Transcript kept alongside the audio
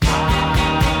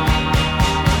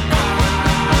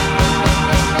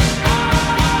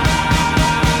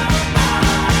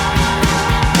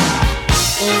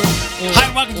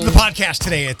podcast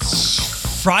today.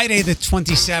 It's Friday the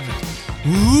 27th.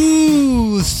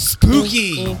 Ooh,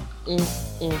 spooky.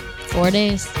 4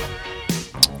 days.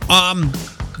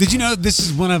 Did you know this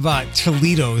is one of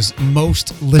Toledo's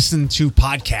most listened to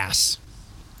podcasts?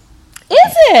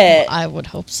 Is it? I would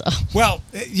hope so. Well,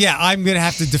 yeah, I'm going to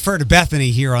have to defer to Bethany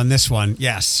here on this one.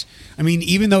 Yes. I mean,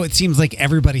 even though it seems like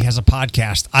everybody has a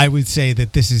podcast, I would say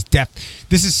that this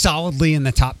is solidly in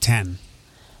the top 10.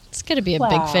 It's going to be a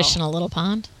big fish in a little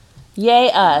pond.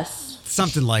 Yay us.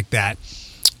 Something like that.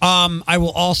 I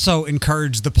will also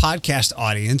encourage the podcast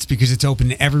audience, because it's open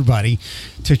to everybody,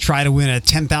 to try to win a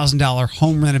 $10,000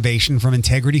 home renovation from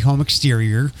Integrity Home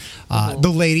Exterior.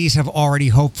 The ladies have already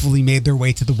hopefully made their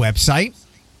way to the website.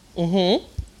 Mm-hmm.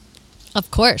 Of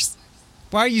course.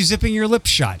 Why are you zipping your lips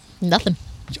shut? Nothing.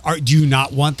 Do you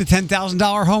not want the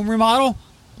 $10,000 home remodel?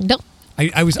 Nope.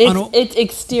 It's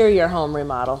exterior home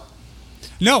remodel.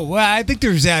 No, I think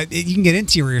there's you can get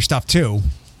interior stuff too.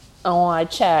 Oh, I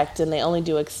checked, and they only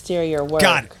do exterior work.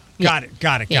 Got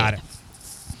it.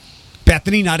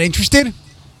 Bethany, not interested?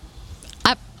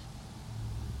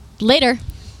 Later.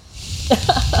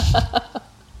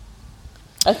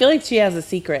 I feel like she has a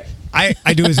secret. I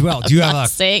do as well. Do you have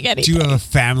a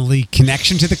family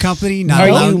connection to the company?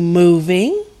 Are you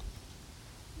moving?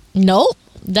 Nope.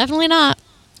 Definitely not.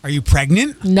 Are you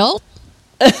pregnant? Nope.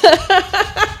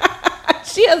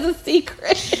 She has a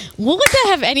secret. What would that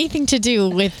have anything to do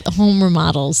with home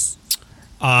remodels?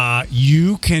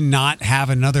 You cannot have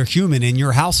another human in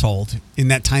your household in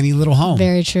that tiny little home.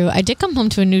 Very true. I did come home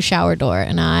to a new shower door,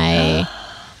 and I...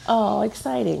 Oh,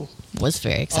 exciting. Was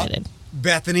very excited.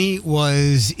 Bethany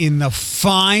was in the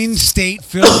fine state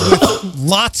filled with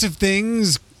lots of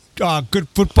things. Good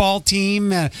football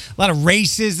team, a lot of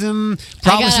racism,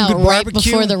 probably some good right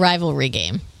barbecue. Before the rivalry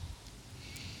game.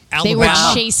 Alabama. They were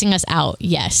chasing us out.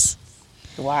 Yes.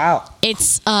 Wow.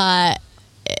 It's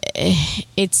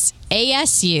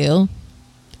ASU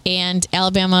and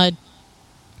Alabama.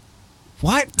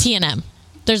 What? T&M.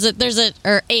 There's a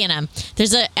A&M.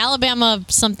 There's a Alabama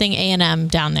something A&M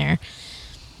down there.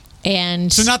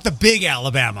 And so not the big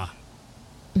Alabama.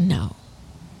 No.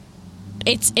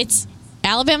 It's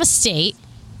Alabama State,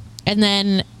 and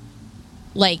then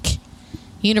like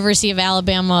University of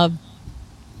Alabama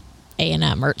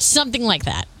A&M or something like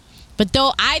that. But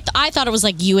though I thought it was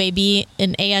like UAB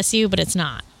and ASU, but it's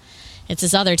not. It's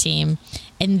this other team,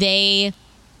 and they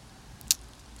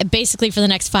basically for the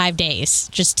next 5 days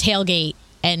just tailgate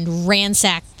and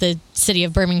ransack the city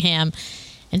of Birmingham.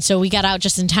 And so we got out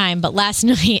just in time. But last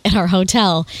night at our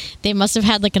hotel, they must have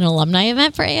had like an alumni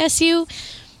event for ASU.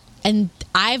 And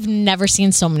I've never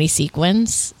seen so many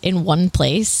sequins in one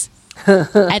place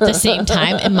at the same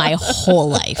time in my whole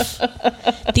life.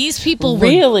 These people were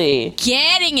really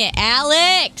getting it,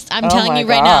 Alex. I'm telling you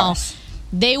right now,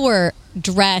 they were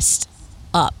dressed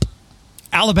up.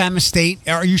 Alabama State.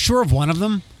 Are you sure of one of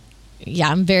them? Yeah,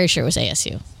 I'm very sure it was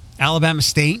ASU. Alabama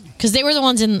State? Because they were the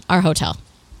ones in our hotel.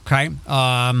 Okay.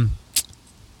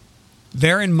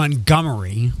 They're in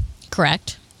Montgomery.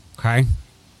 Correct. Okay.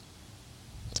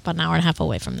 It's about an hour and a half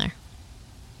away from there.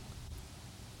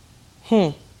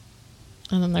 And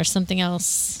then there's something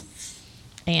else.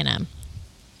 A&M.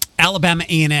 Alabama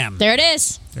A&M. There it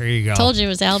is. There you go. Told you it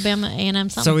was Alabama A&M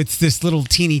something. So it's this little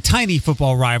teeny tiny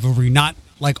football rivalry, not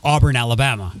like Auburn,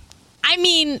 Alabama. I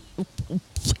mean,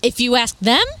 if you ask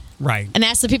them, right, and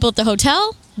ask the people at the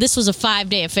hotel, this was a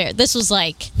 5-day affair. This was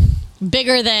like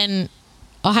bigger than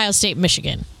Ohio State,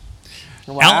 Michigan.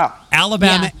 Wow.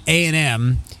 Alabama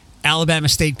A&M, Alabama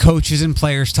State coaches and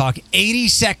players talk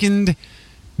 82nd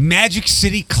Magic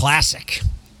City Classic.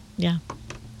 Yeah.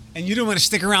 And you didn't want to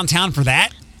stick around town for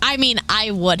that? I mean, I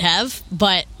would have,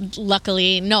 but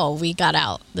luckily, no, we got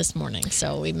out this morning,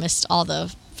 so we missed all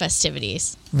the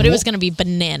festivities. But it was going to be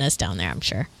bananas down there, I'm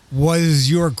sure.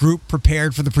 Was your group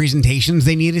prepared for the presentations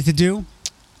they needed to do?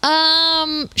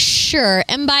 Sure.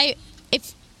 And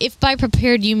if by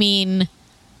prepared you mean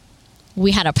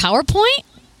we had a PowerPoint,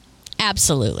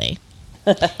 absolutely.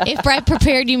 If by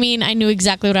prepared you mean I knew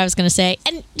exactly what I was going to say.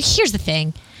 And here's the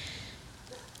thing.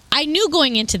 I knew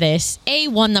going into this,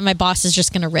 one, that my boss is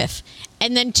just going to riff.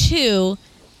 And then two,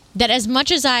 that as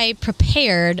much as I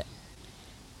prepared,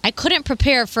 I couldn't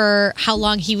prepare for how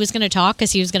long he was going to talk,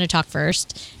 because he was going to talk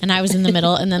first, and I was in the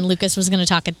middle, and then Lucas was going to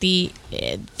talk at the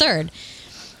third.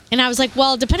 And I was like,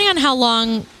 well, depending on how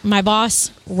long my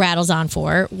boss rattles on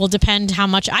for will depend how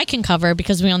much I can cover,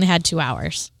 because we only had 2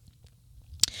 hours.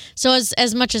 So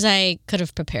as much as I could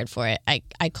have prepared for it,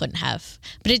 I couldn't have.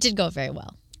 But it did go very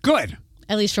well. Good.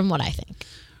 At least from what I think.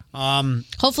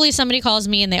 Hopefully somebody calls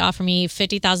me and they offer me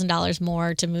 $50,000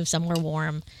 more to move somewhere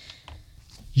warm.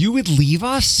 You would leave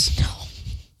us?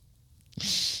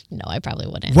 No, I probably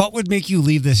wouldn't. What would make you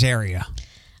leave this area?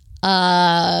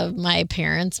 My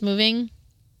parents moving.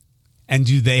 And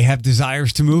do they have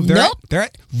desires to move? Nope.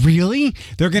 Really?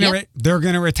 They're gonna they're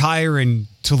gonna retire in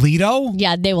Toledo?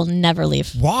 Yeah, they will never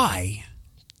leave. Why?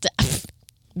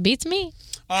 Beats me.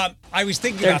 I was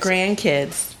thinking They're about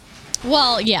grandkids.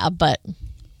 Well, yeah, but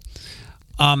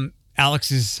Alex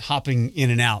is hopping in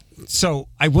and out. So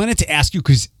I wanted to ask you,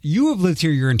 because you have lived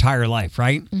here your entire life,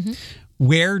 right? Mm-hmm.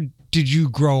 Where did you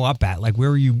grow up at? Like,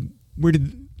 where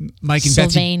did Mike and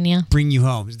Sylvania. Betsy bring you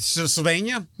home? So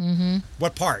Sylvania? Mm-hmm.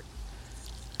 What part?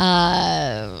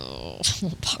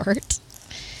 What part?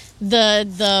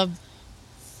 The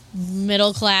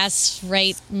middle class,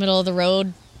 right middle of the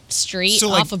road street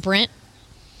off of Brent.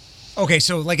 Okay,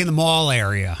 so like in the mall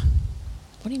area.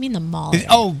 What do you mean the mall?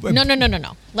 No.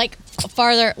 Like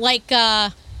farther, like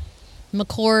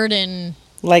McCord and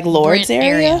Like Lord's Brent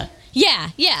area?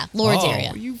 Yeah, Lord's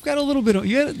area. You've got a little bit of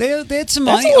they had some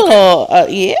That's money. a little,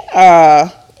 yeah.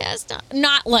 Yeah, it's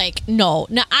not like no.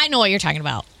 I know what you're talking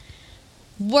about.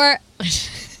 We're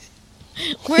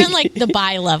in like the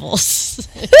buy levels.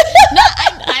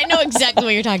 I know exactly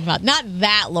what you're talking about. Not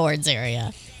that Lord's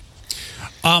area.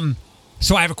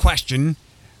 So I have a question.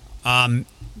 A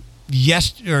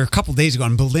couple days ago,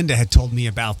 and Belinda had told me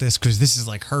about this because this is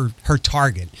like her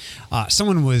target.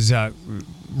 Someone was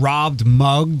robbed,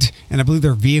 mugged, and I believe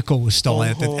their vehicle was stolen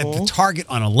at the Target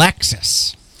on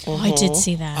Alexis. Oh, I did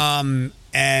see that.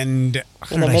 And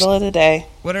In the middle of the day.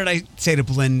 what did I say to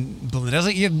Belinda? I was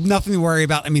like, you have nothing to worry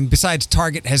about. I mean, besides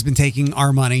Target has been taking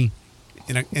our money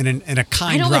in a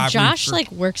kind I know, robbery. but Josh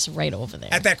works right over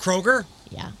there. at that Kroger.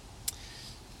 Yeah.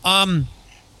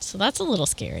 So that's a little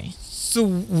scary. So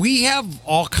we have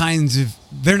all kinds of.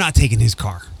 They're not taking his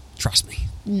car. Trust me.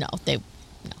 No, they'd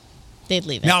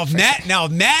leave it. Now,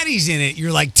 if Maddie's in it,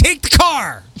 you're like, take the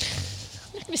car.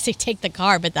 I'm not going to say take the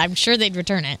car, but I'm sure they'd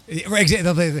return it.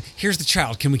 Here's the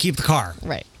child. Can we keep the car?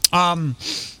 Right.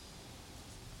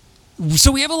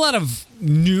 So we have a lot of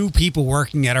new people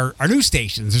working at our news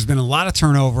stations. There's been a lot of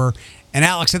turnover. And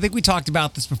Alex, I think we talked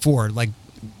about this before. Like,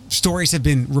 stories have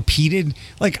been repeated.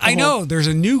 Like, I know there's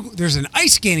an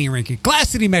ice skating rink at Glass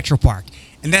City Metro Park,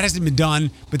 and that hasn't been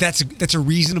done, but that's a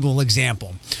reasonable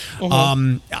example.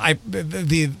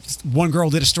 The one girl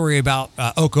did a story about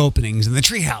Oak openings and the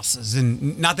tree houses,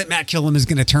 and not that Matt Killam is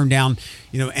going to turn down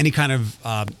any kind of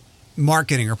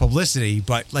marketing or publicity,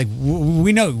 but like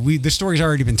we know the story's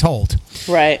already been told.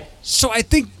 Right. So I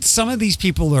think some of these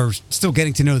people are still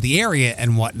getting to know the area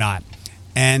and whatnot.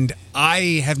 And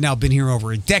I have now been here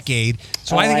over a decade,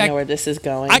 so I think I know where this is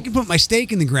going. I can put my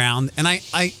stake in the ground, and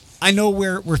I know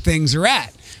where things are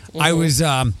at. I was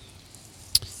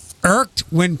irked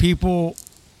when people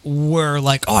were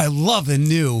like, "Oh, I love the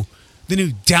new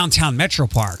downtown Metro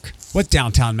Park." What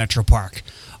downtown Metro Park?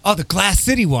 Oh, the Glass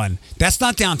City one. That's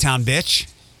not downtown, bitch.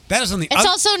 That is on the. It's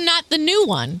also not the new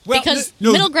one because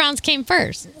Middle Grounds came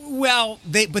first. Well,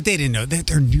 they didn't know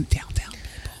they're new downtown.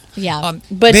 Yeah.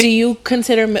 But do you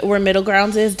consider where Middle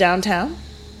Grounds is downtown?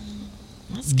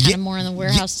 That's kind of more in the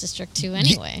warehouse district too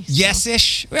anyway.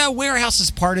 Yes-ish. Well, warehouse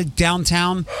is part of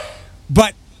downtown.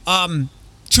 But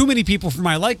too many people for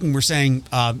my liking were saying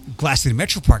Glass City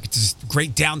Metro Park, it's this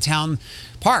great downtown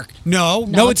park. No,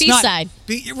 it's East not. Side.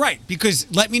 Right, because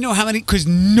let me know how many, because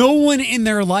no one in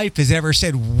their life has ever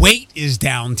said Wait is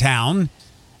downtown.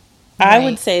 I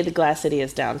would say the Glass City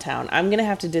is downtown. I'm going to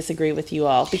have to disagree with you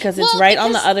all because it's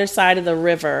on the other side of the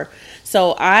river.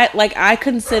 So I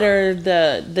consider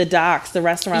the docks, the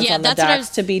restaurants on the docks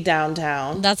to be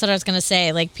downtown. That's what I was going to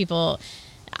say. Like people,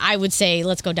 I would say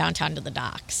let's go downtown to the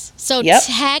docks. So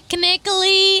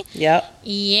technically,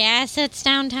 yes, it's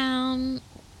downtown,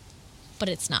 but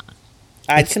it's not.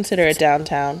 I'd consider it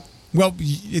downtown. Well,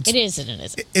 it is and it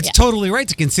isn't. It's totally right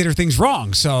to consider things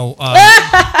wrong. So.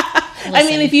 I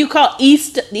mean, if you call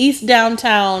East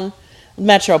Downtown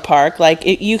Metro Park, like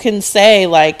you can say,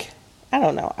 like, I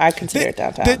don't know, I consider it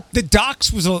downtown. The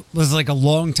docks was like a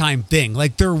long time thing.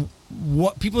 Like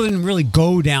people didn't really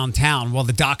go downtown while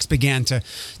the docks began to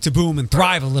boom and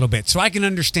thrive a little bit. So I can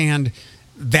understand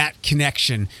that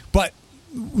connection. But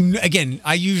again,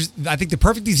 I think the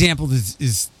perfect example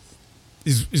is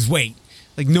Wait.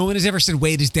 Like no one has ever said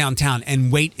Wait is downtown,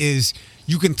 and Wait is.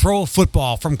 You can throw a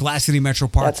football from Glass City Metro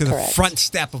Park to the front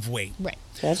step of Wait. Right.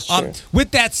 That's true.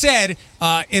 With that said,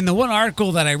 in the one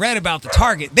article that I read about the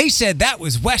Target, they said that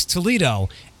was West Toledo.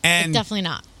 And it's definitely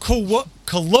not.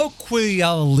 Colloquially, I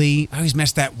always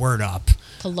mess that word up.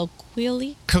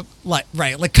 Colloquially?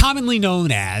 Like commonly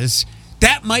known as,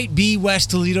 that might be West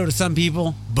Toledo to some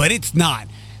people, but it's not.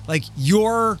 Like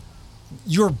your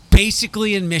you're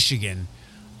basically in Michigan.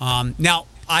 Now,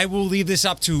 I will leave this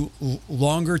up to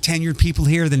longer tenured people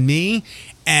here than me,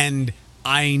 and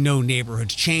I know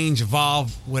neighborhoods change,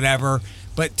 evolve, whatever.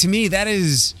 But to me, that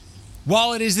is,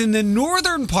 while it is in the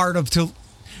northern part of to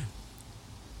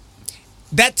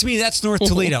me, that's North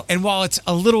Toledo. And while it's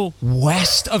a little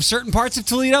west of certain parts of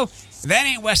Toledo, that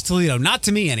ain't West Toledo. Not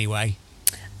to me, anyway.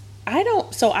 I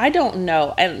don't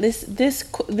know. And this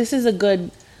is a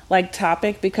good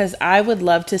topic, because I would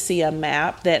love to see a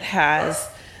map that has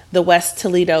the West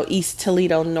Toledo, East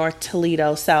Toledo, North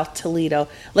Toledo, South Toledo.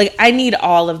 I need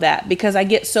all of that, because I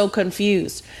get so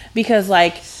confused. Because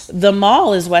the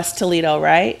mall is West Toledo,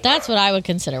 right? That's what I would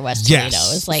consider West Toledo.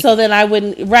 Yes. Is so then I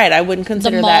wouldn't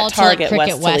consider that Target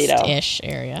West Toledo. West-ish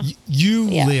area. You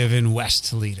live in West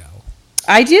Toledo.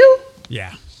 I do?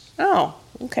 Yeah. Oh,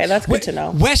 okay, that's good to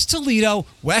know. West Toledo,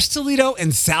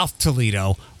 and South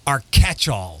Toledo are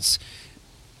catch-alls.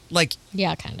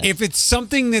 Yeah, kind of. If it's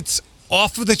something that's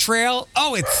off of the trail,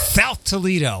 it's South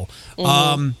Toledo.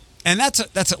 And that's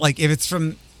if it's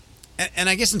from, and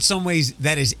I guess in some ways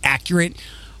that is accurate.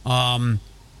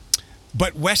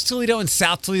 But West Toledo and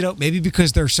South Toledo, maybe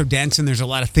because they're so dense and there's a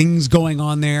lot of things going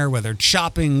on there, whether it's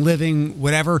shopping, living,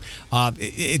 whatever.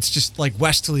 It's just like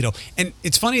West Toledo. And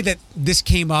it's funny that this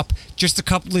came up just a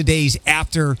couple of days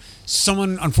after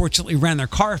someone unfortunately ran their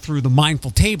car through the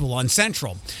Mindful Table on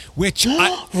Central, which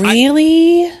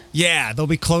really? Yeah, they'll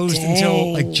be closed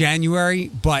until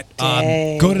January, but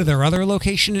go to their other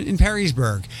location in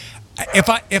Perrysburg.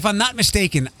 If I'm not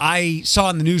mistaken, I saw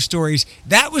in the news stories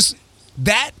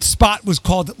that spot was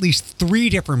called at least 3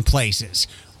 different places: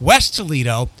 West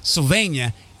Toledo,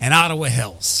 Sylvania, and Ottawa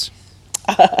Hills.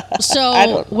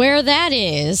 So where that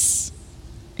is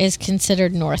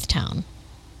considered Northtown.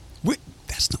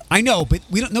 I know, but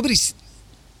we don't. Nobody's.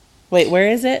 Wait, where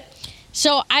is it?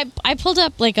 So I pulled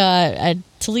up a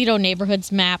Toledo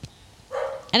neighborhoods map,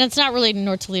 and it's not really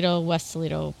North Toledo, West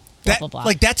Toledo, blah blah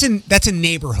blah. That's a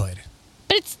neighborhood.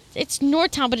 But it's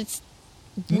Northtown, but it's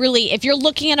really, if you're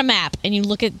looking at a map and you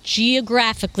look at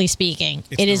geographically speaking,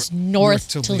 it is North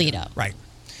Toledo. Right.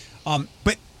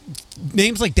 But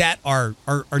names like that are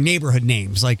neighborhood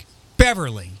names, like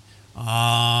Beverly.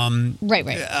 Right.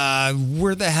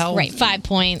 Where the hell? Right. 5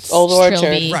 Points. Old Orchard.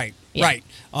 Trilby. Right. Yeah. Right.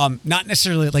 Not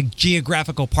necessarily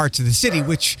geographical parts of the city,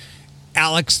 which,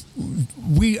 Alex,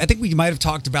 I think we might have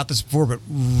talked about this before, but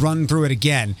run through it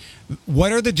again.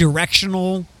 What are the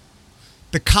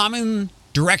common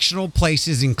directional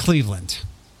places in Cleveland?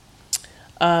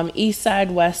 East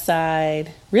side, west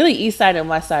side. Really, east side and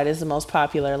west side is the most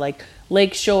popular.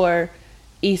 Lakeshore,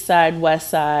 east side, west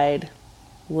side.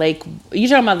 Lake. Are you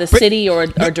talking about the city or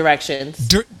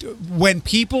directions? When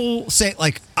people say,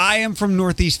 I am from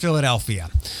Northeast Philadelphia,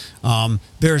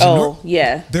 there's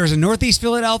a Northeast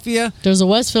Philadelphia. There's a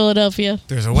West Philadelphia.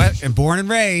 There's a West, and born and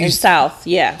raised. And South,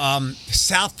 yeah.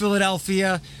 South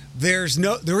Philadelphia. There is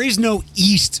no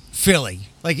East Philly.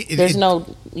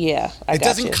 It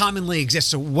doesn't commonly exist.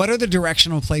 So what are the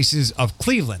directional places of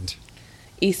Cleveland?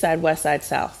 East side, west side,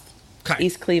 south. Okay.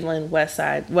 East Cleveland, west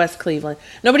side, West Cleveland.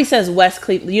 Nobody says West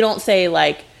Cleveland. You don't say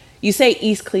you say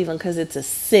East Cleveland because it's a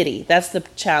city. That's the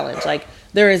challenge.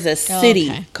 There is a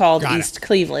city called East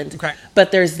Cleveland,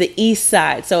 but there's the east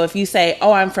side. So if you say,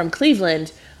 I'm from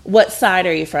Cleveland, what side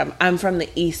are you from? I'm from the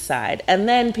east side. And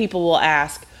then people will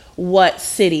ask, what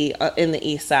city in the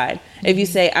east side? If you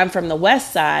say, I'm from the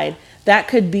west side, that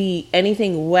could be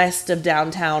anything west of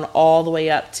downtown all the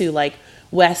way up to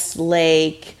West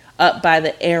Lake, up by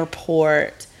the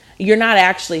airport. You're not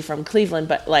actually from Cleveland,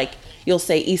 but you'll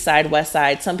say east side, west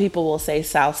side. Some people will say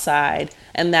south side,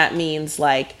 and that means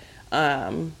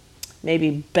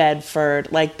maybe Bedford,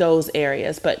 those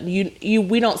areas. But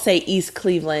we don't say East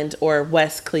Cleveland or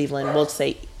West Cleveland. We'll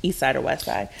say east side or west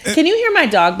side. Can you hear my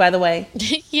dog, by the way?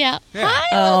 Yeah. Hi,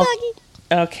 doggy.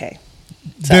 Okay.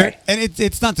 Sorry. And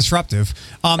it's not disruptive.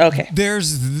 Okay.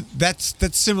 That's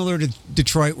similar to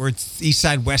Detroit, where it's east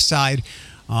side, west side.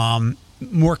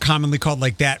 More commonly called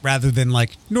like that rather than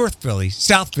North Philly,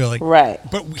 South Philly. Right.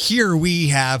 But here we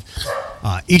have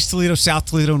East Toledo, South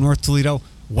Toledo, North Toledo,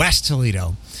 West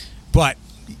Toledo.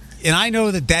 And I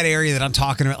know that area that I'm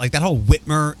talking about, that whole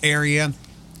Whitmer area,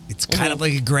 it's kind of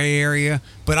like a gray area.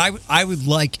 But I would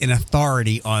like an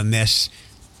authority on this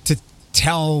to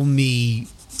tell me,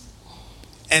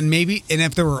 and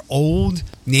if there were old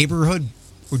neighborhood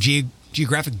or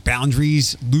geographic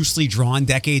boundaries loosely drawn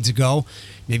decades ago,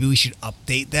 maybe we should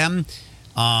update them.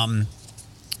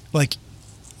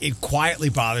 It quietly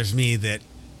bothers me that,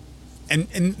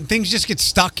 and things just get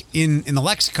stuck in the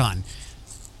lexicon.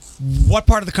 What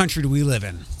part of the country do we live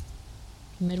in?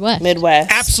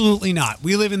 Midwest. Absolutely not.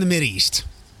 We live in the Mideast,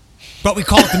 but we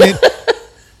call it the mid.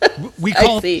 We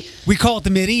call it the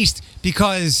Mideast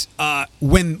because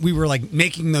when we were like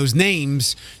making those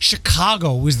names,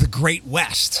 Chicago was the Great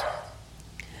West.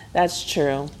 That's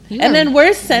true. And then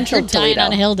where's Central Toledo? You're dying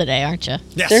on a hill today, aren't you?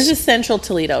 Yes. There's a Central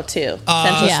Toledo too.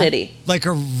 Central City. Like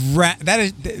that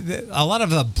is a lot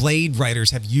of the Blade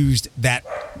writers have used that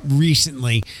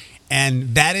recently,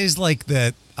 and that is like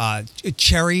the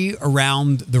cherry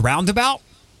around the roundabout.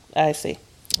 I see.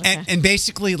 Okay. And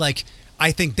basically, like,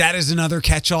 I think that is another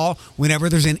catch-all. Whenever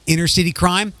there's an inner city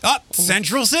crime,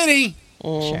 Central City.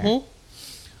 Mm-hmm.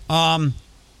 Sure.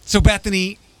 So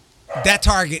Bethany. That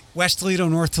target, West Toledo,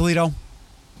 North Toledo?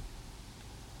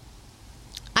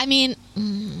 I mean,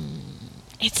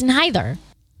 it's neither.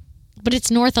 But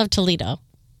it's north of Toledo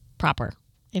proper,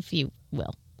 if you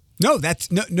will. No,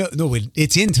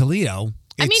 it's in Toledo.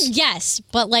 I mean, yes,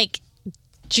 but like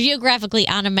geographically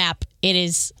on a map, it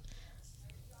is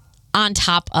on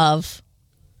top of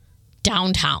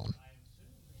downtown.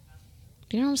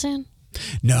 Do you know what I'm saying?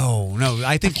 No.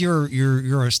 I think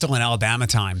you're still in Alabama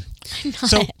time. I'm not.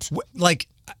 So, like,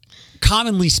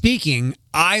 commonly speaking,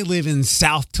 I live in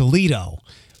South Toledo.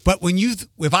 But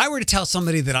if I were to tell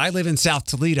somebody that I live in South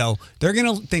Toledo, they're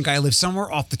gonna think I live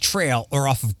somewhere off the trail or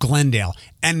off of Glendale,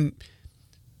 and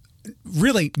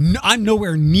really, I'm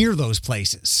nowhere near those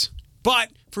places.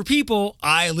 But for people,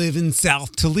 I live in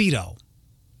South Toledo.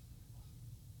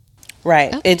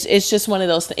 Right. Okay. It's just one of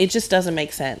those. It just doesn't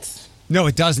make sense. No,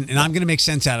 it doesn't, and I'm going to make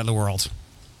sense out of the world.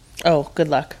 Oh, good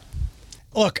luck.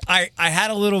 Look, I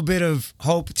had a little bit of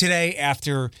hope today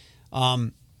after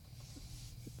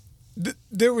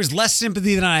there was less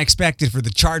sympathy than I expected for the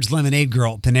charged lemonade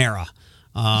girl at Panera.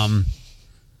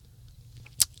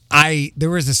 There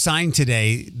was a sign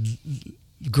today.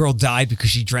 The girl died because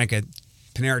she drank a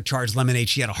Panera charged lemonade.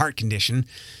 She had a heart condition,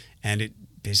 and it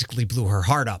basically blew her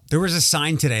heart up. There was a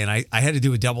sign today, and I had to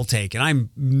do a double take, and I'm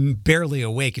barely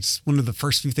awake. It's one of the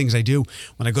first few things I do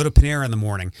when I go to Panera in the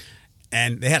morning.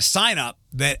 And they had a sign up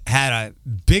that had a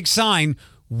big sign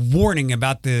warning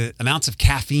about the amounts of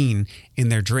caffeine in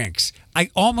their drinks.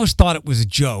 I almost thought it was a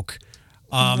joke.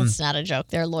 It's not a joke.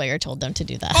 Their lawyer told them to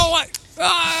do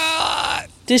that.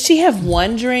 Does she have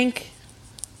one drink?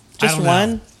 Just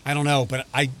one? I don't know, but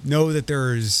I know that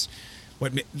there's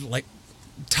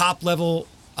top level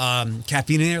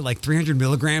caffeine in there, like 300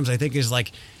 milligrams, I think is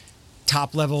like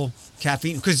top level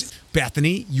caffeine. Because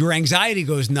Bethany, your anxiety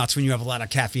goes nuts when you have a lot of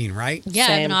caffeine, right? Yeah,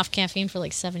 I've been off caffeine for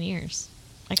like 7 years.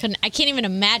 I can't even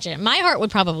imagine. My heart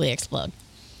would probably explode.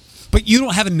 But you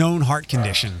don't have a known heart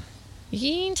condition.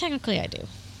 Yeah, technically I do.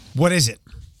 What is it?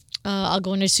 I'll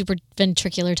go into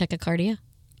supraventricular tachycardia.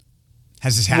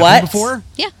 Has this happened before?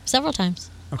 Yeah, several times.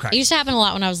 Okay. It used to happen a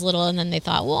lot when I was little, and then they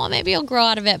thought, well, maybe I'll grow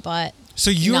out of it, but so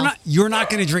you're not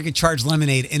going to drink a charged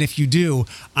lemonade, and if you do,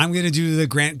 I'm going to do the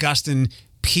Grant Gustin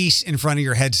peace in front of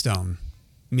your headstone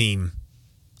meme.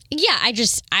 Yeah,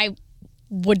 I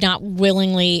would not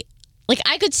willingly, like,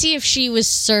 I could see if she was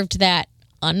served that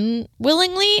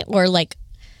unwillingly or like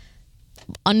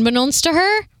unbeknownst to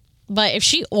her, but if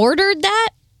she ordered that,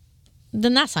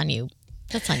 then that's on you.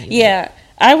 That's on you. Yeah.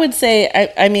 I would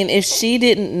say, I mean, if she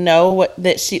didn't know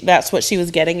that's what she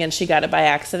was getting and she got it by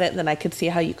accident, then I could see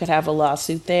how you could have a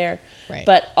lawsuit there. Right.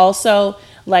 But also,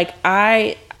 like,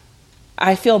 I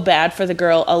feel bad for the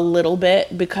girl a little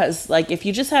bit because, like, if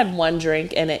you just had one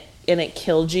drink and it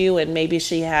killed you, and maybe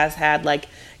she has had like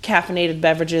caffeinated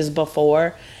beverages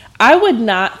before, I would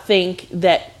not think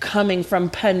that coming from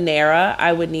Panera,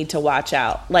 I would need to watch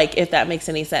out. Like, if that makes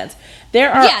any sense. There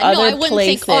are other places. I wouldn't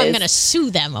think, I'm going to sue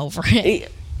them over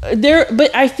it.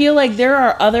 But I feel like there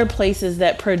are other places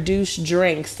that produce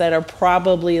drinks that are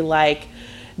probably like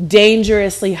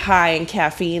dangerously high in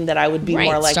caffeine that I would be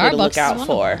more likely to look out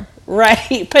for. Right.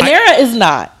 Panera is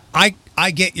not.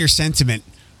 I get your sentiment.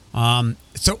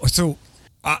 So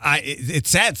it's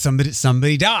sad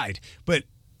somebody died, but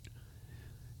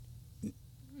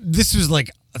this was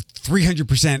like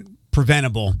 300%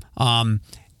 preventable.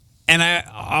 And I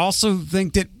also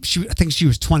think that she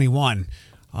was 21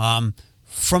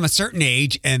 from a certain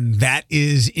age, and that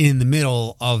is in the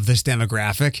middle of this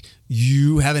demographic.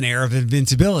 You have an air of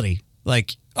invincibility.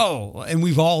 Like, and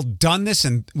we've all done this,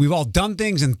 and we've all done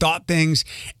things and thought things,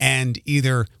 and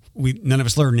either none of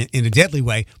us learn it in a deadly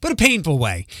way, but a painful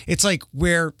way. It's like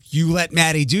where you let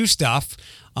Maddie do stuff.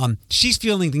 She's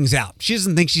feeling things out. She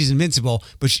doesn't think she's invincible,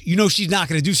 but she's not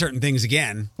going to do certain things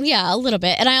again. Yeah, a little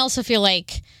bit. And I also feel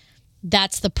like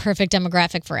that's the perfect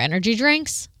demographic for energy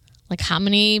drinks. Like, how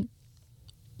many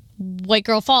White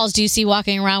Girl Falls do you see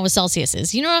walking around with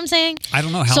Celsiuses? You know what I'm saying? I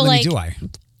don't know. How many do I?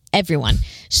 Everyone.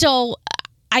 So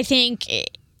I think,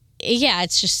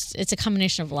 it's a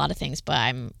combination of a lot of things, but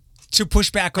I'm to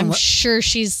push back on. I'm sure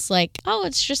she's like, oh,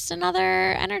 it's just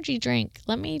another energy drink.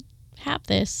 Let me have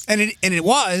this. And it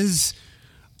was.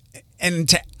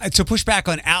 And to push back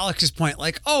on Alex's point,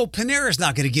 like, oh, Panera's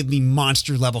not going to give me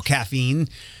monster level caffeine.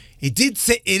 It did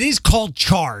say it is called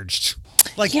charged.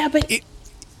 Like, yeah, but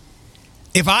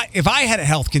if I had a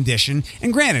health condition,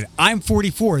 and granted, I'm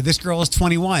 44, this girl is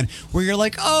 21, where you're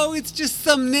like, oh, it's just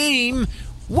some name.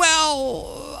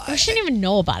 Well, you shouldn't even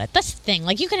know about it. That's the thing.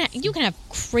 Like, you can have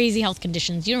crazy health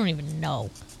conditions you don't even know.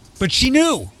 But she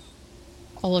knew.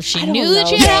 Well, if she knew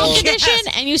that you had a health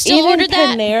condition and you still ordered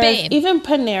that, babe. Even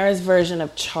Panera's version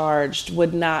of charged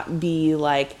would not be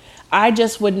like, I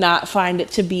just would not find it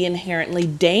to be inherently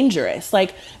dangerous.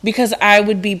 Like, because I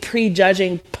would be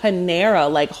prejudging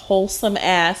Panera, like wholesome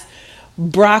ass,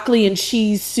 broccoli and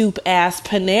cheese soup ass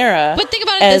Panera. But think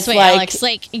about it this way, Alex.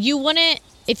 Like, you wouldn't,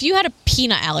 if you had a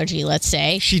peanut allergy, let's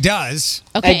say. She does.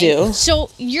 Okay. I do. So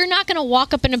you're not going to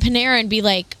walk up in a Panera and be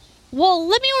like, well,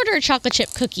 let me order a chocolate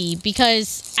chip cookie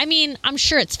because, I mean, I'm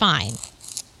sure it's fine.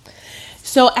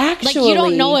 So actually, like, you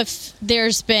don't know if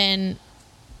there's been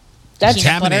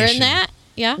peanut butter in that.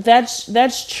 Yeah,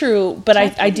 that's true. But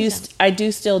I do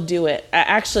still do it.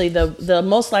 Actually, the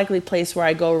most likely place where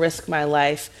I go risk my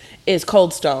life is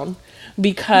Cold Stone,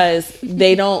 because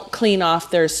they don't clean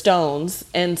off their stones,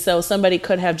 and so somebody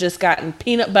could have just gotten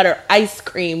peanut butter ice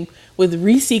cream with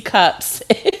Reese cups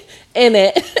in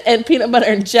it and peanut butter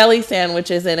and jelly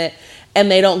sandwiches in it, and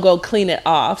they don't go clean it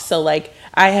off. So like,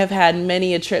 I have had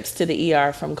many a trips to the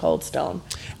ER from Cold Stone,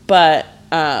 but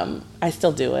I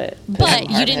still do it. But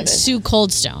you didn't sue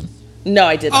Cold Stone. No,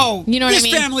 I didn't. Oh, you know what I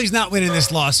mean? This family's not winning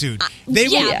this lawsuit.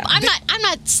 I'm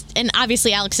not, and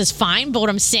obviously Alex is fine, but what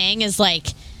I'm saying is, like,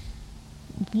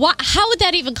 how would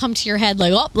that even come to your head?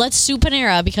 Like, oh, let's sue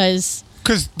Panera because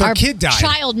their kid died.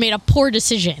 Child made a poor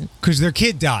decision. Because their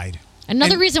kid died.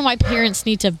 Another reason why parents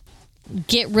need to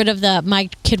get rid of my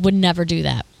kid would never do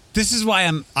that. This is why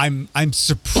I'm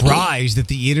surprised that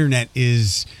the internet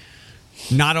is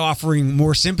not offering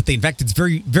more sympathy. In fact, it's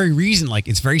very, very reason. Like,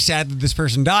 it's very sad that this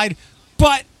person died,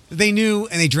 but they knew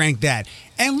and they drank that.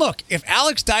 And look, if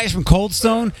Alex dies from Cold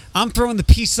Stone, I'm throwing the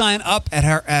peace sign up at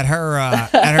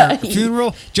her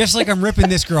funeral, just like I'm ripping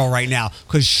this girl right now,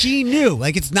 because she knew.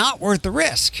 Like, it's not worth the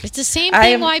risk. It's the same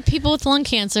thing. Why people with lung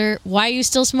cancer? Why are you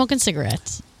still smoking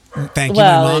cigarettes? Thank you.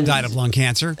 My mom died of lung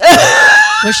cancer.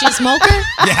 Was she a smoker?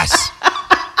 Yes.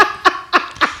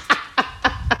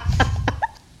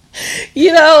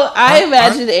 You know, I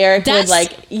imagined Eric would,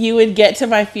 like, you would get to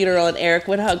my funeral and Eric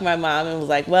would hug my mom and was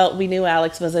like, well, we knew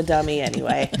Alex was a dummy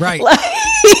anyway. Right. Like,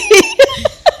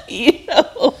 you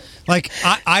know. Like,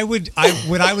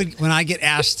 when I get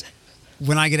asked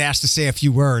to say a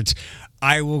few words,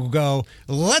 I will go,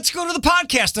 let's go to the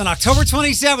podcast on October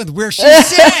 27th where she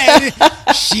said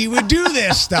she would do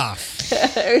this stuff.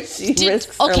 She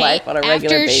risks her life on a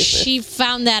regular basis. After she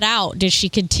found that out, did she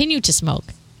continue to smoke?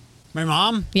 My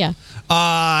mom? Yeah.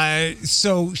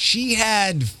 So she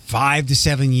had 5 to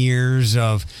 7 years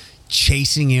of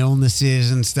chasing illnesses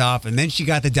and stuff, and then she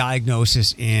got the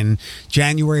diagnosis in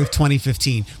January of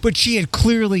 2015. But she had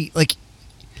clearly, like,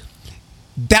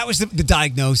 that was the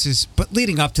diagnosis, but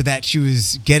leading up to that, she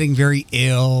was getting very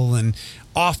ill and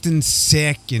often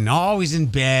sick and always in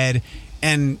bed.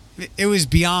 And it was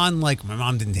beyond, like, my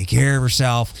mom didn't take care of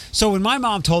herself. So when my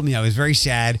mom told me, I was very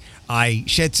sad. I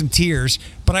shed some tears,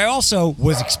 but I also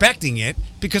was expecting it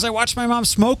because I watched my mom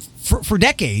smoke for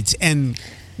decades. And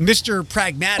Mr.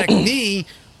 Pragmatic me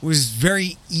was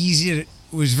very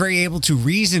able to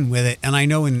reason with it. And I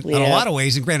know in a lot of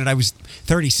ways, and granted, I was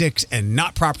 36 and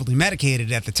not properly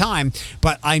medicated at the time,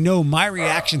 but I know my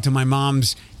reaction to my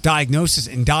mom's diagnosis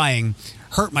and dying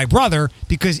hurt my brother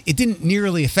because it didn't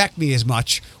nearly affect me as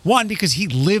much. One, because he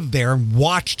lived there and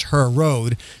watched her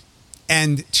erode.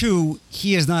 And two,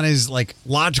 he is not as, like,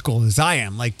 logical as I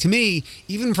am. Like, to me,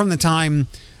 even from the time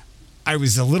I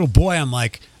was a little boy, I'm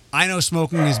like, I know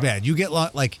smoking is bad. You get,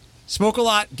 smoke a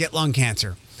lot, get lung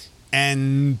cancer.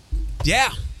 And,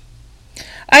 yeah.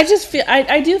 I just feel,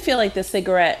 I do feel like the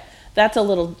cigarette, that's a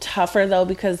little tougher, though,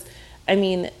 because, I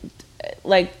mean,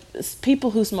 like,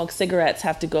 people who smoke cigarettes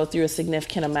have to go through a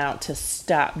significant amount to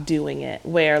stop doing it,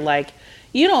 where, like,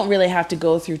 you don't really have to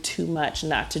go through too much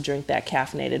not to drink that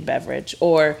caffeinated beverage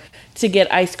or to get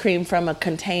ice cream from a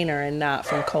container and not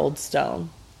from Cold Stone,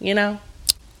 you know?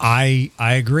 I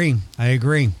agree.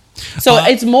 So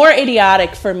it's more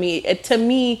idiotic for me. To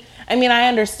me, I mean, I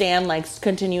understand, like,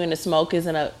 continuing to smoke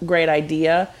isn't a great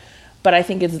idea, but I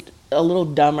think it's a little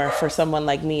dumber for someone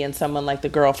like me and someone like the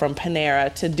girl from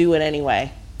Panera to do it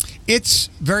anyway. it's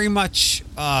very much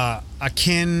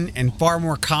akin and far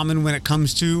more common when it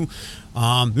comes to.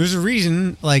 There's a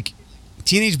reason, like,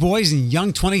 teenage boys and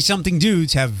young 20-something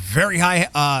dudes have very high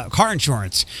car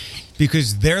insurance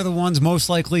because they're the ones most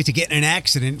likely to get in an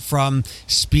accident from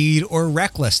speed or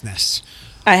recklessness.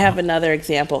 I have another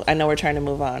example. I know we're trying to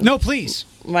move on. No, please.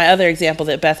 My other example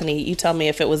that Bethany, you tell me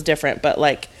if it was different, but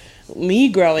like me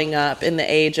growing up in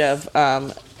the age of,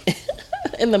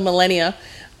 in the millennia,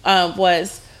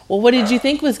 was, well, what did you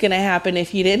think was going to happen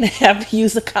if you didn't have to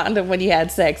use a condom when you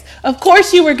had sex? Of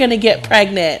course you were going to get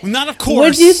pregnant. Not of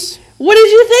course. What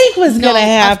did you think was going to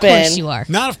happen? Of course you are.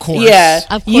 Not of course. Yeah.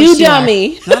 Of course you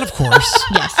dummy. Not of course.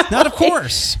 Yes. Not of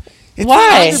course. It's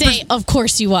Why? Say, of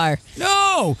course you are.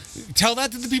 No. Tell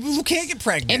that to the people who can't get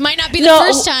pregnant. It might not be the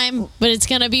first time, but it's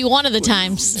going to be one of the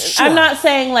times. Sure. I'm not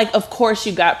saying, like, of course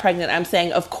you got pregnant. I'm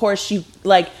saying, of course you,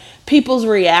 like, people's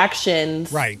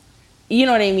reactions. Right. You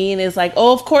know what I mean? Is like,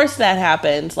 oh, of course that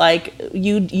happened. Like,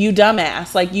 you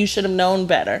dumbass. Like, you should have known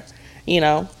better, you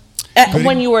know?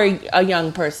 When you were a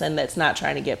young person that's not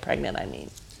trying to get pregnant, I mean.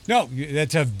 No,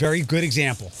 that's a very good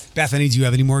example. Bethany, do you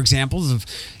have any more examples of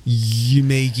you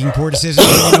making poor decisions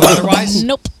or otherwise?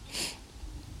 Nope.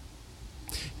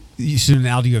 So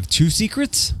now do you have two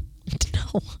secrets?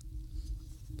 No.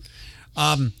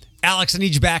 Alex, I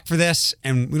need you back for this,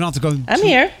 and we don't have to go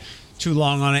here. Too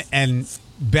long on it. And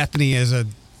Bethany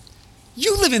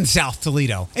you live in South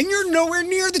Toledo, and you're nowhere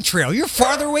near the trail. You're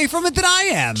farther away from it than I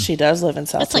am. She does live in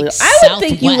South That's Toledo. like I would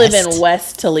think you live in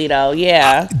West Toledo,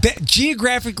 yeah.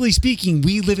 Geographically speaking,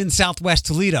 we live in Southwest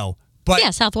Toledo. But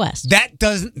yeah, Southwest.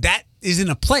 That isn't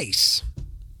a place.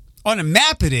 On a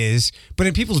map it is, but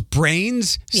in people's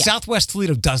brains, Southwest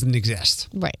Toledo doesn't exist.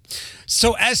 Right.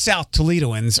 So as South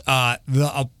Toledoans,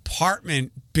 the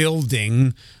apartment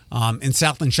building in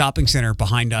Southland Shopping Center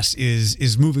behind us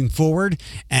is moving forward.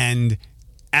 And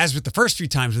as with the first few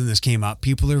times when this came up,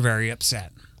 people are very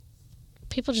upset.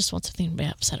 People just want something to be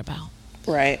upset about.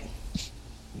 Right.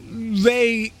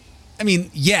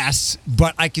 Yes,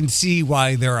 but I can see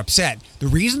why they're upset. The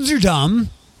reasons are dumb.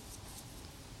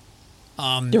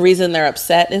 The reason they're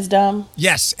upset is dumb?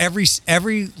 Yes,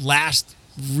 every last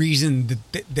reason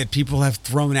that people have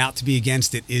thrown out to be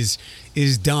against it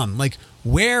is dumb. Like,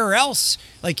 where else?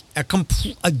 Like how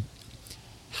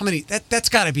many? That's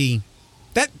got to be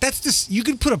that's just, you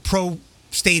could put a pro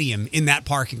stadium in that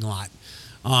parking lot,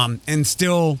 and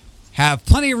still have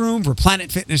plenty of room for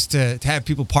Planet Fitness to have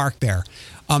people park there.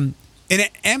 An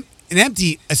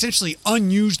empty, essentially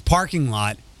unused parking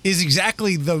lot is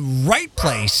exactly the right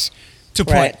place to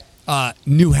put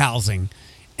new housing.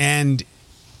 And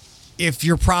if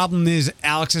your problem is,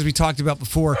 Alex, as we talked about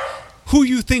before, who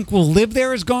you think will live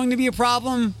there is going to be a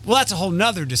problem, well, that's a whole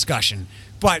nother discussion.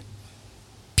 But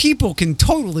people can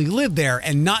totally live there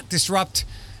and not disrupt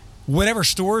whatever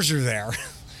stores are there.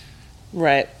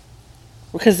 Right.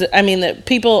 Because, the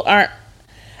people aren't...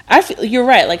 you're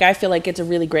right. Like, I feel like it's a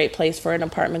really great place for an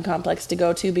apartment complex to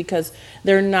go to because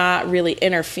they're not really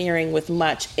interfering with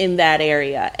much in that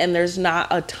area. And there's not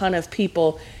a ton of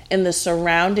people in the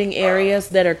surrounding areas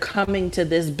that are coming to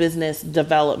this business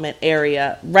development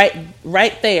area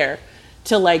right there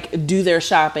to, like, do their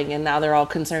shopping. And now they're all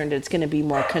concerned it's going to be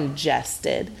more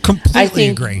congested. Completely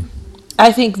agree.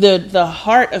 I think the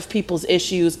heart of people's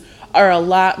issues are a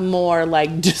lot more,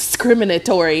 like,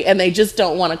 discriminatory, and they just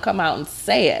don't want to come out and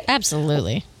say it.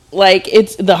 Absolutely. Like,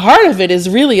 it's the heart of it is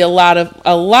really a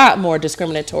lot more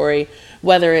discriminatory,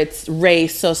 whether it's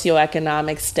race,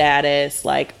 socioeconomic status,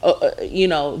 like,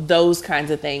 those kinds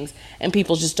of things, and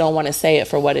people just don't want to say it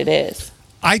for what it is.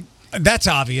 That's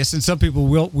obvious, and some people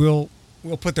will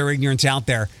put their ignorance out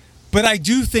there, but I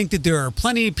do think that there are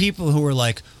plenty of people who are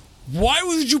like, why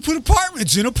would you put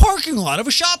apartments in a parking lot of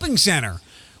a shopping center?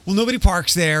 Well, nobody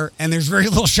parks there, and there's very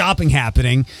little shopping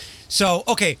happening. So,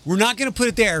 okay, we're not going to put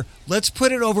it there. Let's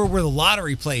put it over where the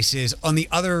lottery place is on the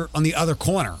other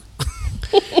corner,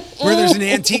 where there's an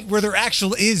antique, where there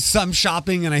actually is some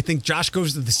shopping, and I think Josh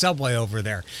goes to the Subway over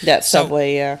there. That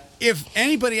Subway, yeah. If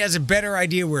anybody has a better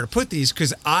idea where to put these,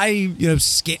 because I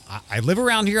live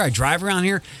around here, I drive around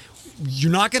here.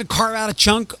 You're not going to carve out a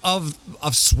chunk of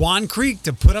Swan Creek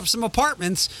to put up some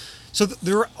apartments. So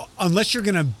unless you're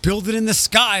going to build it in the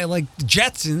sky like the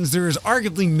Jetsons, there is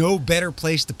arguably no better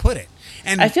place to put it.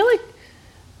 And I feel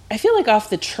like off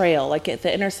the trail, like at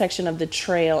the intersection of the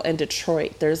trail and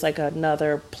Detroit, there's like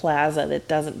another plaza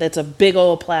that's a big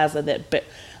old plaza that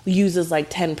uses like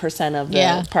 10% of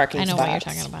the parking spots. I know what you're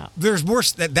talking about. There's more.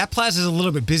 That plaza is a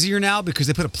little bit busier now because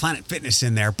they put a Planet Fitness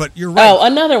in there. But you're right. Oh,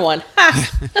 another one.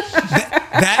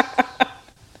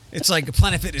 It's like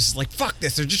Planet Fitness is like, fuck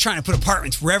this. They're just trying to put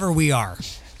apartments wherever we are.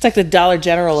 It's like the Dollar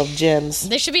General of gyms.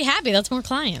 They should be happy. That's more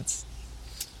clients.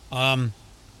 What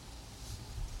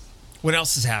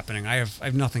else is happening? I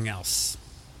have nothing else.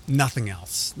 Nothing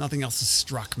else. Nothing else has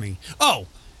struck me. Oh,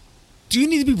 do you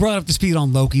need to be brought up to speed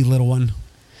on Loki, little one?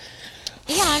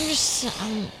 Yeah,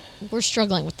 we're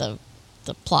struggling with the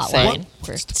plot line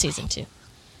for season 2.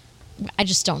 I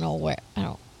just don't know where.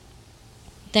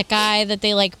 That guy that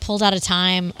they like pulled out of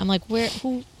time. I'm like,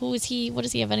 who is he? What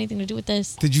does he have anything to do with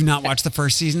this? Did you not watch the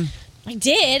first season? I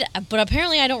did, but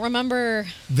apparently I don't remember.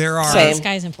 There are this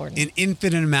guy's important. An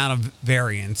infinite amount of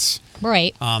variants.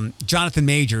 Right. Jonathan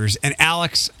Majors and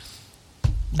Alex.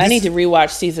 I need to rewatch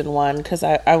season 1 because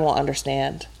I won't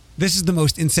understand. This is the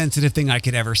most insensitive thing I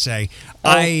could ever say.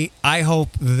 Oh. I hope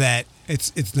that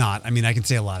it's not. I mean, I can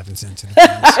say a lot of insensitive things.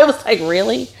 I was like,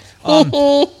 really?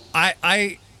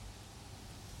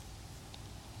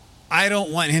 I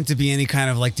don't want him to be any kind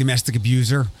of like domestic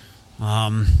abuser.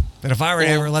 But if I were to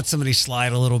ever let somebody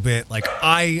slide a little bit, like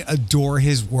I adore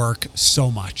his work so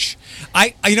much.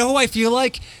 You know who I feel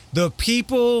like? The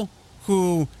people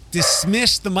who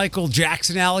dismiss the Michael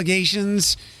Jackson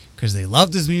allegations because they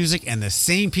loved his music, and the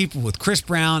same people with Chris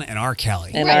Brown and R.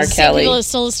 Kelly. And R. Same people that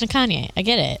still listen to Kanye. I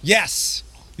get it. Yes.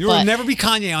 You will never be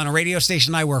Kanye on a radio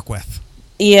station I work with.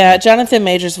 Yeah, Jonathan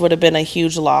Majors would have been a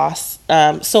huge loss.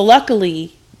 So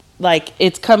luckily, like,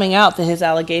 it's coming out that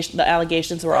the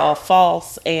allegations were all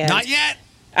false. And not yet.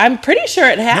 I'm pretty sure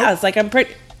it has. Nope.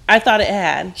 Like, I thought it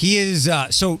had. He is,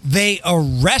 so they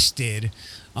arrested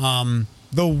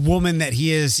the woman that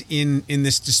he is in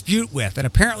this dispute with. And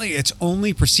apparently it's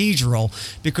only procedural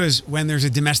because when there's a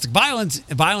domestic violence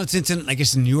incident, I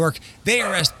guess in New York, they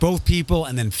arrest both people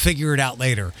and then figure it out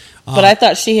later. But I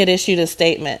thought she had issued a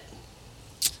statement.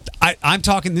 I'm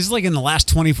talking, this is like in the last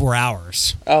 24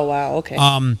 hours. Oh, wow. Okay.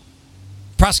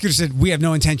 Prosecutor said, we have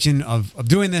no intention of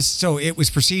doing this. So it was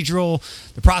procedural.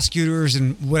 The prosecutors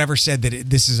and whatever said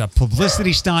that this is a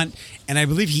publicity stunt. And I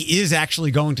believe he is actually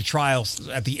going to trial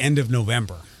at the end of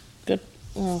November. Good.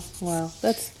 Oh, wow.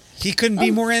 He couldn't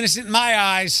be more innocent in my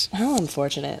eyes. How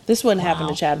unfortunate. This wouldn't happen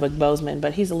to Chadwick Boseman,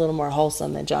 but he's a little more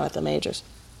wholesome than Jonathan Majors.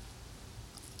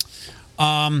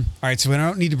 All right, so I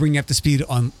don't need to bring you up to speed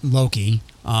on Loki.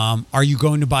 Are you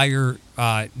going to buy your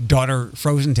daughter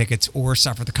Frozen tickets or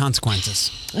suffer the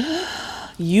consequences?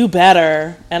 You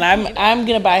better. And I'm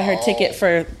going to buy her ticket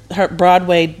for her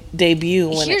Broadway debut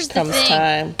when it comes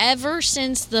time. Ever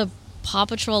since the Paw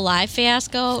Patrol Live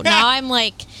fiasco, now I'm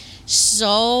like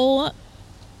so...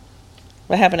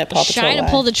 What happened at Paw Patrol Live? Trying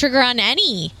to pull the trigger on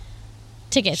any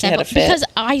tickets. Because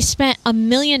I spent $1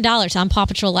 million on Paw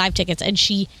Patrol Live tickets and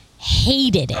she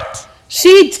hated it.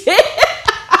 She did?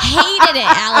 Hated it,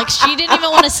 Alex. She didn't even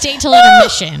want to stay till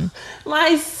intermission.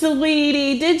 My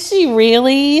sweetie, did she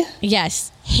really?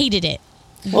 Yes, hated it.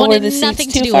 Well, wanted were the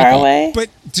nothing seats to too do far with away? it. But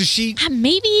does she?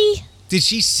 Maybe. Did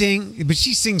she sing? But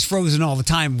she sings Frozen all the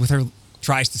time with her.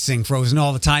 Tries to sing Frozen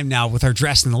all the time now with her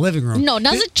dress in the living room. No,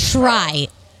 doesn't try.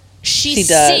 She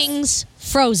does. Sings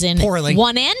Frozen poorly.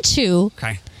 1 and 2.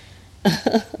 Okay.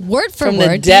 Word for From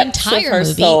word, the entire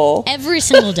movie, soul. every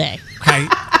single day. Okay.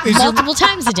 Multiple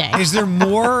times a day. Is there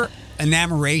more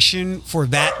enamoration for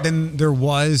that than there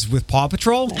was with Paw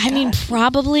Patrol? I mean,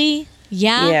 probably.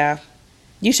 Yeah. Yeah.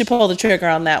 You should pull the trigger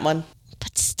on that one.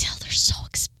 But still, they're so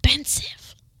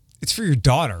expensive. It's for your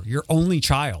daughter, your only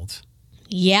child.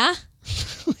 Yeah.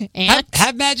 And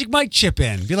have Magic Mike chip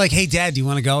in. Be like, hey, Dad, do you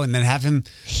want to go? And then have him.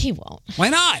 He won't. Why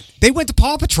not? They went to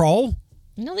Paw Patrol.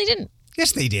 No, they didn't.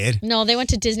 Yes, they did. No, they went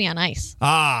to Disney on Ice.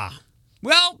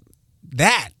 Well,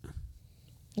 that.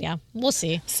 Yeah, we'll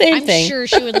see. Same thing. I'm sure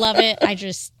she would love it. I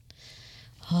just...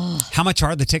 How much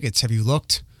are the tickets? Have you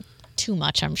looked? Too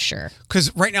much, I'm sure.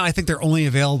 Because right now I think they're only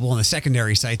available on the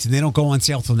secondary sites and they don't go on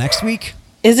sale till next week.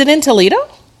 Is it in Toledo?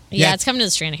 Yeah, it's coming to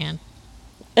the Stranahan.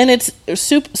 And it's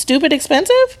stupid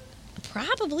expensive?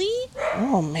 Probably.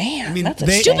 Oh, man. I mean, that's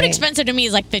stupid expensive to me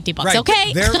is like $50, right,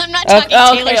 okay? I'm not talking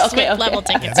Taylor Swift level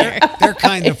tickets here. They're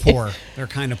kind of poor. They're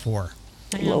kind of poor.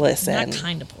 Listen. Not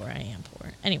kind of poor. I am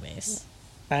poor. Anyways.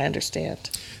 I understand.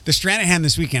 The Stranahan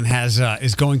this weekend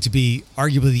is going to be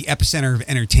arguably the epicenter of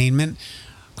entertainment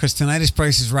because tonight is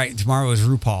Price is Right and tomorrow is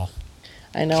RuPaul.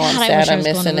 I know. God, I'm sad I'm I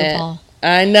missing it. RuPaul.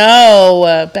 I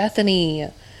know. Bethany.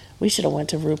 We should have went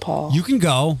to RuPaul. You can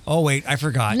go. Oh, wait. I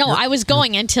forgot. No, I was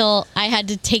going until I had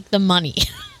to take the money.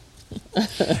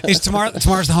 Is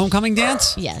tomorrow's the homecoming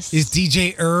dance? Yes. Is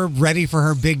DJ Herb ready for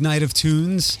her big night of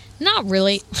tunes? Not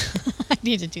really. I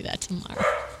need to do that tomorrow.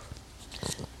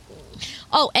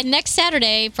 Oh, and next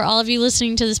Saturday, for all of you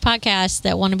listening to this podcast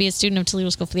that want to be a student of Toledo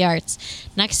School for the Arts,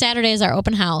 next Saturday is our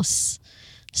open house.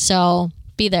 So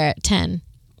be there at 10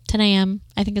 10 a.m.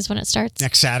 I think is when it starts.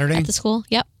 Next Saturday? At the school.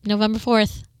 Yep. November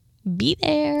 4th. Be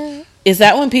there. Is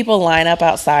that when people line up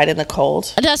outside in the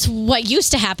cold? That's what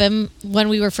used to happen when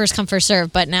we were first come, first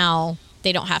serve, but now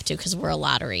they don't have to because we're a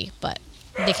lottery. But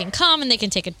they can come and they can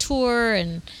take a tour,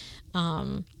 and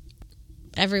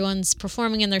everyone's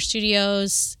performing in their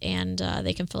studios, and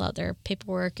they can fill out their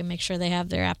paperwork and make sure they have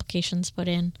their applications put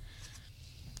in.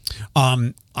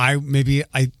 I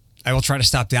will try to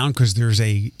stop down because there's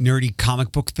a nerdy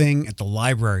comic book thing at the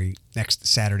library next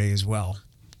Saturday as well.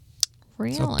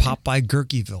 Really? So pop by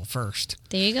Gerkyville first.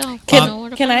 There you go.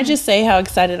 Can I just say how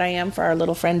excited I am for our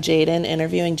little friend Jaden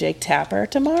interviewing Jake Tapper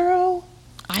tomorrow?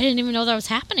 I didn't even know that was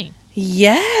happening.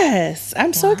 Yes.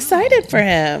 I'm so excited for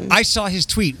him. I saw his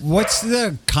tweet. What's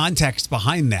the context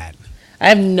behind that? I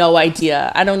have no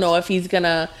idea. I don't know if he's going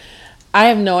to... I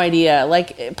have no idea.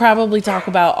 Like, probably talk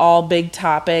about all big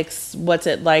topics. What's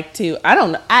it like to... I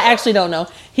don't know. I actually don't know.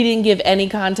 He didn't give any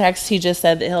context. He just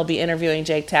said that he'll be interviewing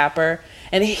Jake Tapper.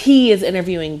 And he is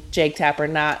interviewing Jake Tapper,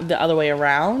 not the other way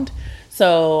around.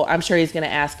 So I'm sure he's going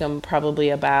to ask him probably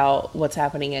about what's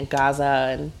happening in Gaza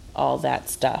and all that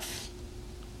stuff.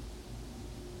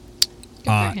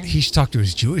 He should talk to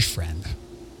his Jewish friend.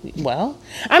 Well,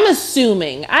 I'm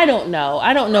assuming. I don't know.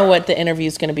 I don't know what the interview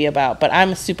is going to be about, but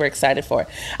I'm super excited for it.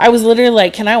 I was literally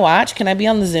like, can I watch? Can I be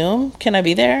on the Zoom? Can I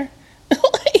be there?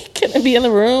 Like, can I be in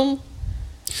the room?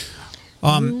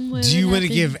 Do you want to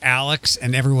give Alex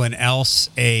and everyone else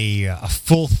a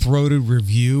full-throated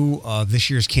review of this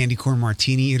year's candy corn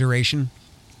martini iteration?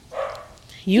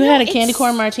 You had a candy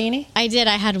corn martini? I did.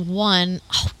 I had one.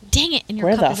 Oh, dang it. And your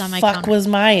Where cup is on my counter. Where the fuck was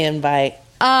my invite?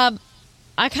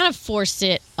 I kind of forced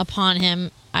it upon him.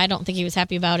 I don't think he was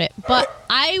happy about it. But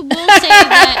I will say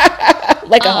that...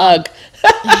 Like a hug.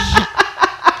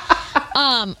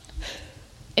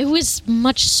 It was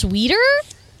much sweeter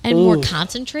and more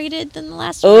concentrated than the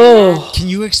last one. Can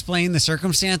you explain the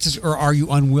circumstances, or are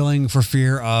you unwilling for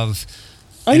fear of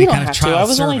you any don't kind have of child to. I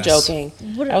was service? only joking.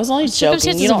 I was only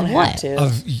joking. You don't have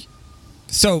to.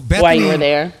 So Bethany, while you were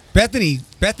there,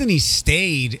 Bethany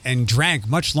stayed and drank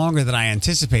much longer than I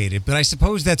anticipated, but I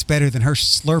suppose that's better than her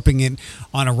slurping it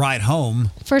on a ride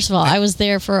home. First of all, I was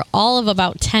there for all of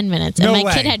about 10 minutes, and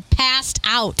my kid had passed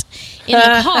out in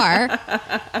the car.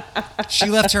 She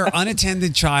left her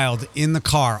unattended child in the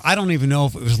car. I don't even know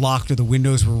if it was locked or the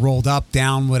windows were rolled up,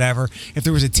 down, whatever, if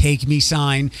there was a take me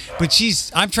sign. But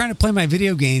I'm trying to play my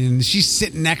video game, and she's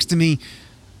sitting next to me,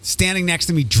 standing next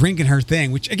to me, drinking her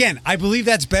thing, which, again, I believe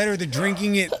that's better than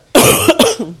drinking it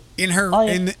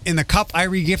in in the cup I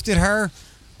regifted her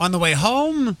on the way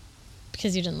home.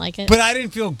 Because you didn't like it? But I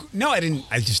didn't feel... No, I didn't.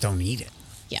 I just don't need it.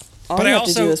 Yeah. All you have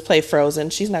to do is play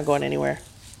Frozen. She's not going anywhere.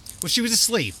 Well, she was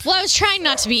asleep. Well, I was trying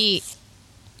not to be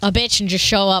a bitch and just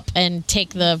show up and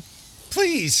take the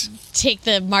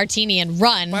martini and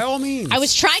run. By all means. I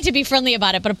was trying to be friendly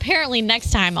about it, but apparently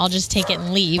next time I'll just take it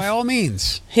and leave. By all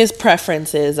means. His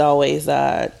preference is always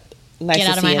nice get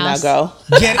to out of see my you house. now go.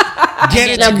 Get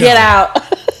it. Now get out.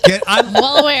 I'm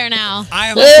well aware now.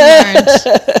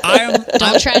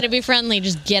 Don't try to be friendly.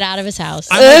 Just get out of his house.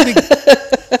 I'm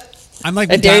like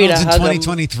McDonald's in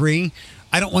 2023.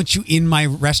 I don't want you in my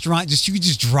restaurant. You can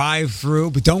just drive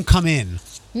through, but don't come in.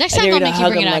 Next time I'll make you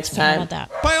bring it out to me. How about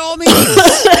that? By all means.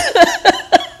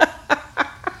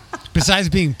 Besides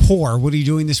being poor, what are you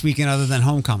doing this weekend other than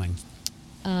homecoming?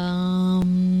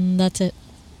 That's it.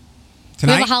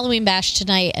 Tonight? We have a Halloween bash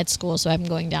tonight at school, so I'm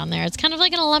going down there. It's kind of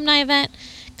like an alumni event,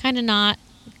 kind of not.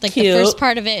 Like Cute. The first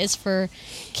part of it is for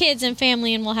kids and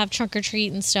family, and we'll have trunk or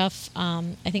treat and stuff. I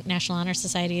think National Honor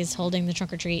Society is holding the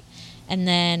trunk or treat, and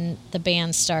then the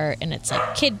bands start, and it's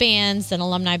like kid bands, then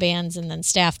alumni bands, and then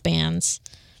staff bands.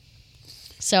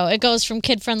 So it goes from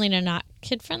kid friendly to not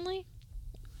kid friendly,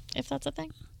 if that's a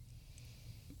thing.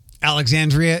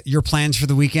 Alexandria, your plans for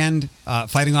the weekend?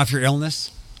 Fighting off your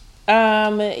illness?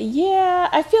 Yeah,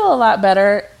 I feel a lot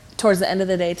better towards the end of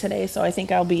the day today, so I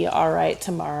think I'll be all right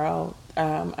tomorrow.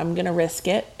 I'm going to risk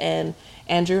it. And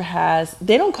Andrew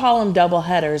they don't call them double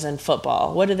headers in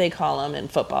football. What do they call them in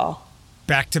football?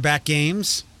 Back-to-back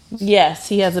games? Yes,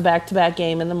 he has a back-to-back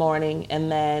game in the morning,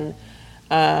 and then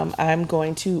I'm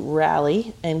going to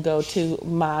rally and go to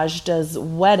Majda's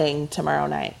wedding tomorrow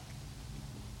night.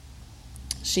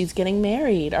 She's getting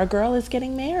married. Our girl is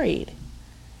getting married.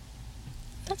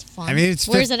 That's fun. I mean,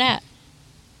 where's it at?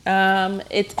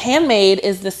 It's handmade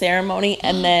is the ceremony,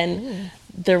 and then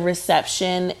the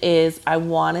reception is, I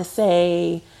want to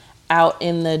say, out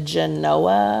in the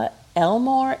Genoa,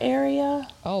 Elmore area.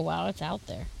 Oh, wow. It's out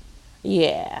there.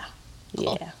 Yeah.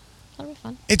 Cool. Yeah. That'll be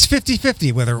fun. It's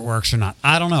 50-50 whether it works or not.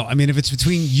 I don't know. I mean, if it's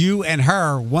between you and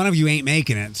her, one of you ain't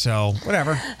making it, so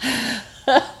whatever.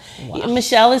 Wow.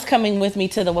 Michelle is coming with me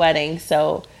to the wedding,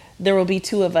 so there will be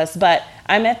 2 of us. But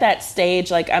I'm at that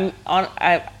stage, like I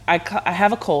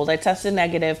have a cold. I tested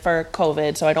negative for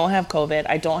COVID, so I don't have COVID.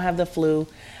 I don't have the flu.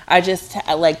 I just,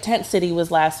 like, Tent City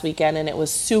was last weekend, and it was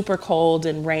super cold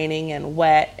and raining and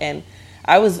wet, and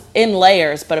I was in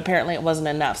layers, but apparently it wasn't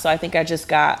enough. So I think I just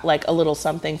got, like, a little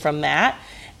something from that.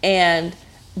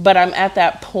 But I'm at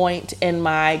that point in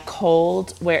my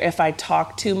cold where if I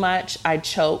talk too much, I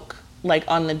choke, like,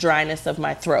 on the dryness of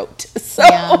my throat. So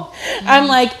I'm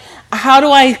like, how do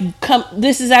I come?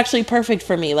 This is actually perfect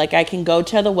for me. Like, I can go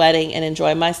to the wedding and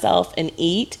enjoy myself and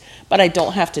eat, but I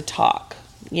don't have to talk,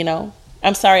 you know?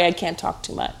 I'm sorry I can't talk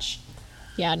too much.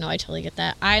 Yeah, no, I totally get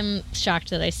that. I'm shocked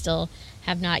that I still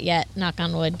have not yet, knock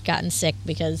on wood, gotten sick,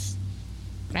 because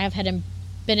I have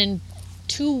been in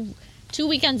two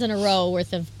weekends in a row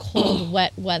worth of cold,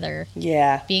 wet weather.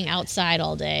 Yeah. Being outside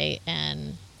all day,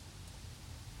 and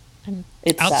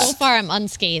so far I'm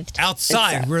unscathed.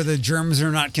 Outside, where the germs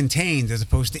are not contained, as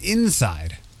opposed to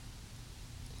inside.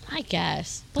 I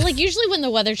guess. But, like, usually when the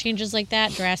weather changes like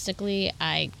that drastically,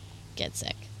 I get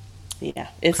sick. Yeah,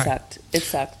 it sucked. It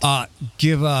sucked.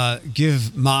 Give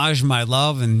Maj my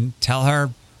love and tell her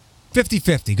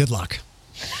 50-50. Good luck.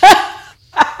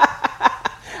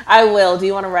 I will. Do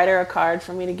you want to write her a card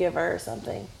for me to give her or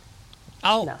something?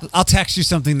 I'll text you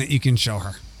something that you can show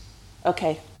her.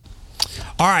 Okay.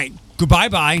 All right. Goodbye.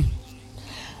 Bye.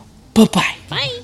 Bye-bye. Bye.